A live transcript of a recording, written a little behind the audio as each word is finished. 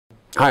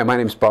Hi, my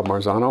name is Bob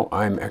Marzano.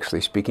 I'm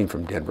actually speaking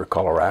from Denver,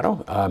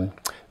 Colorado.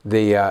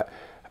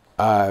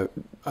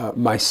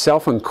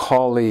 Myself and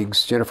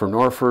colleagues Jennifer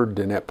Norford,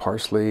 Danette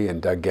Parsley,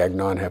 and Doug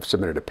Gagnon have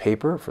submitted a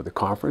paper for the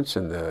conference,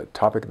 and the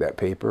topic of that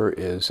paper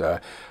is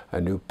a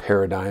new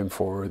paradigm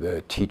for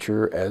the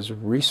teacher as a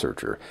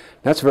researcher.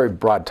 That's a very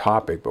broad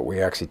topic, but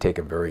we actually take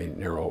a very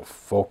narrow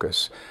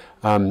focus.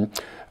 And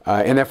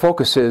that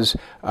focus is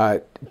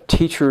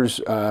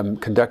teachers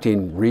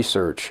conducting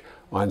research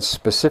on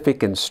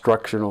specific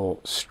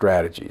instructional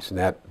strategies, and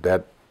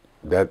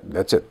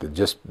that's it.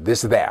 Just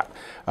that.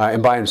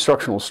 And by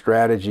instructional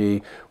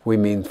strategy, we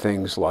mean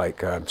things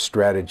like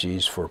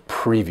strategies for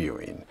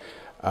previewing,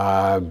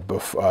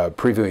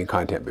 previewing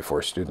content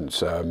before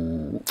students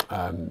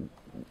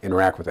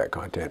interact with that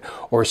content,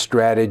 or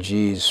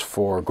strategies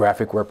for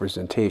graphic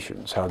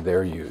representations, how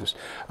they're used,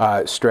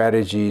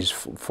 strategies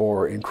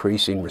for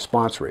increasing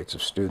response rates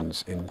of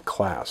students in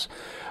class.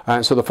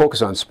 So the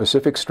focus on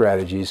specific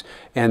strategies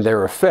and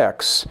their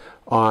effects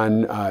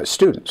on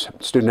students,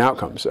 student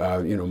outcomes,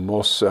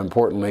 most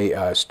importantly,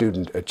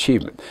 student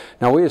achievement.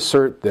 Now, we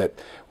assert that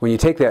when you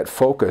take that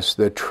focus,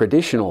 the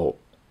traditional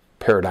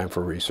paradigm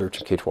for research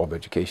in K-12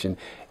 education,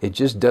 it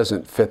just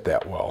doesn't fit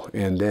that well.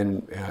 And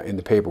then in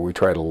the paper, we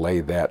try to lay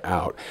that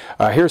out.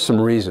 Here's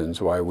some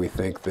reasons why we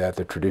think that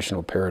the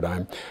traditional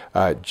paradigm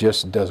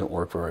just doesn't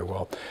work very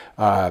well.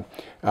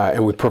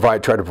 And we try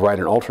to provide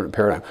an alternate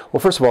paradigm.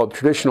 Well, first of all, the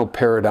traditional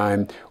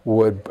paradigm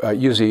would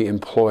usually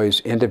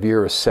employs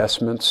end-of-year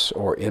assessments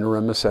or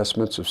interim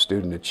assessments of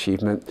student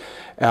achievement.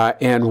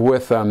 And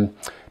with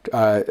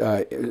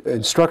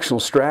instructional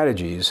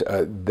strategies,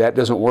 that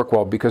doesn't work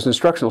well because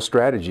instructional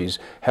strategies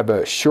have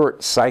a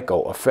short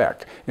cycle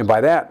effect. And by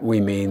that we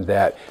mean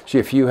that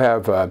if you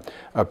have a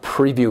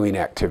previewing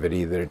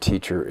activity that a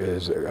teacher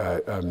is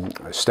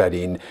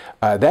studying,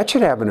 that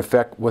should have an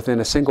effect within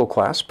a single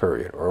class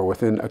period or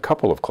within a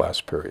couple of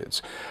class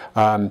periods.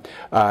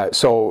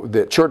 So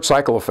the short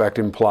cycle effect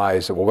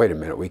implies that, well, wait a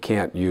minute, we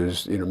can't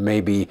use,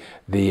 maybe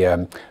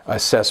the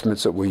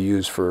assessments that we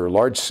use for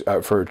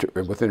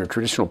within a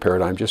traditional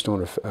paradigm just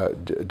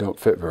don't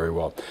fit very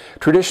well.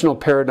 Traditional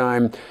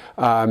paradigm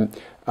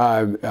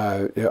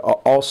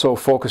also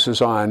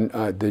focuses on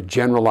the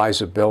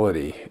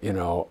generalizability,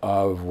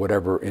 of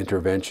whatever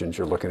interventions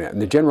you're looking at. And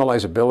the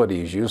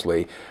generalizability is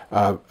usually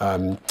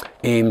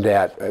aimed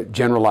at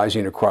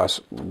generalizing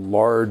across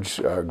large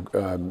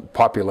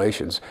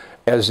populations,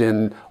 as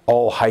in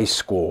all high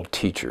school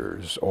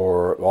teachers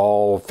or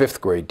all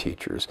fifth grade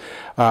teachers.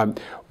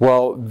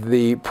 Well,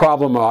 the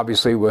problem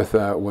obviously with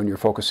when you're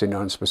focusing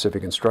on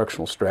specific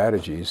instructional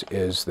strategies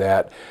is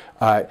that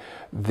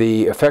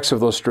the effects of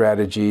those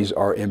strategies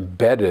are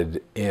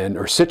embedded in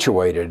or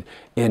situated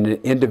in an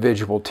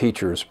individual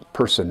teacher's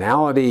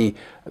personality,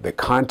 the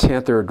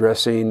content they're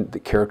addressing, the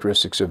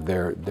characteristics of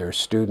their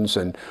students,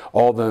 and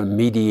all the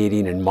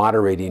mediating and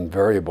moderating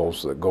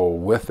variables that go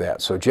with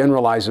that. So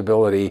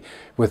generalizability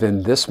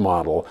within this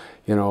model,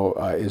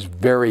 is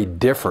very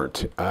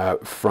different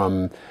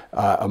from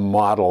a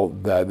model,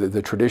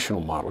 the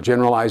traditional model.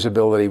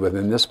 Generalizability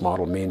within this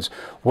model means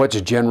what's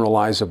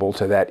generalizable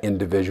to that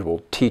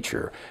individual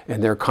teacher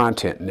and their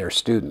content and their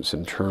students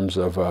in terms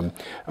of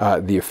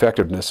the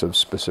effectiveness of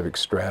specific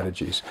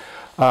strategies.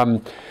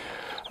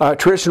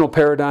 Traditional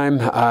paradigm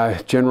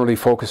generally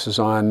focuses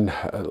on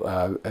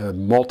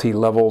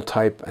multi-level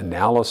type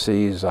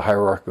analyses,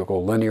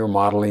 hierarchical linear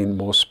modeling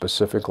most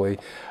specifically,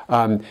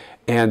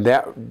 and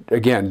that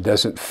again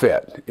doesn't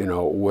fit,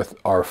 with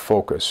our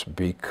focus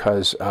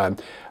because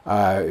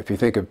if you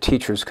think of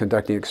teachers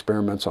conducting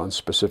experiments on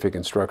specific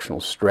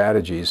instructional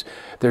strategies,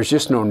 there's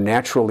just no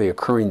naturally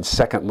occurring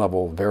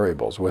second-level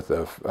variables, with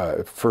the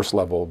first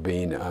level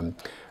being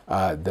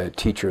the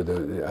teacher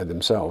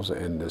themselves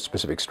and the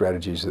specific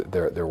strategies that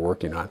they're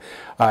working on.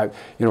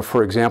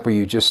 For example,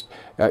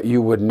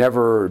 you would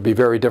never be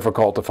very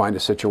difficult to find a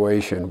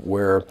situation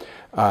where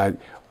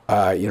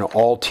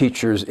all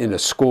teachers in a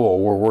school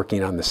were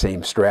working on the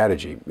same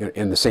strategy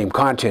in the same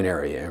content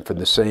area and for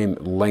the same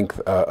length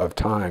of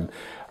time.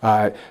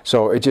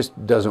 So it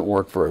just doesn't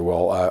work very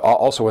well.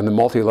 Also, in the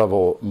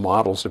multi-level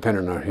models,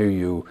 depending on who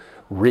you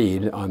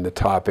read on the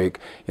topic,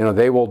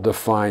 they will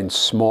define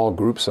small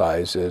group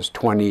size as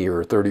 20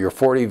 or 30 or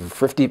 40,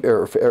 50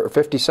 or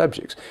 50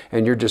 subjects,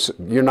 and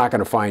you're not going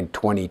to find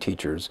 20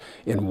 teachers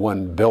in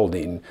one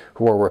building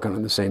who are working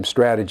on the same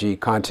strategy,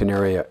 content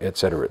area, et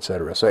cetera, et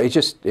cetera. So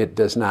it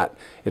does not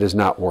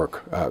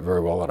work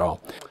very well at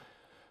all.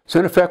 So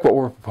in effect, what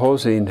we're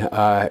proposing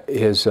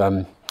is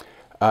a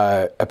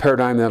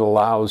paradigm that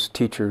allows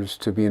teachers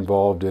to be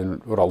involved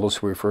in what I'll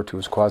loosely refer to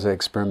as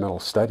quasi-experimental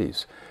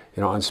studies,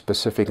 on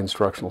specific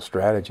instructional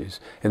strategies.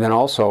 And then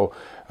also,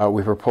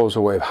 we propose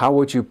a way of how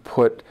would you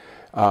put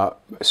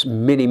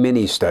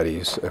many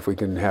studies, if we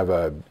can have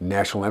a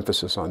national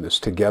emphasis on this,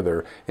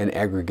 together and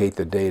aggregate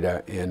the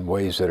data in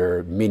ways that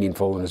are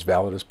meaningful and as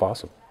valid as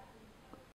possible.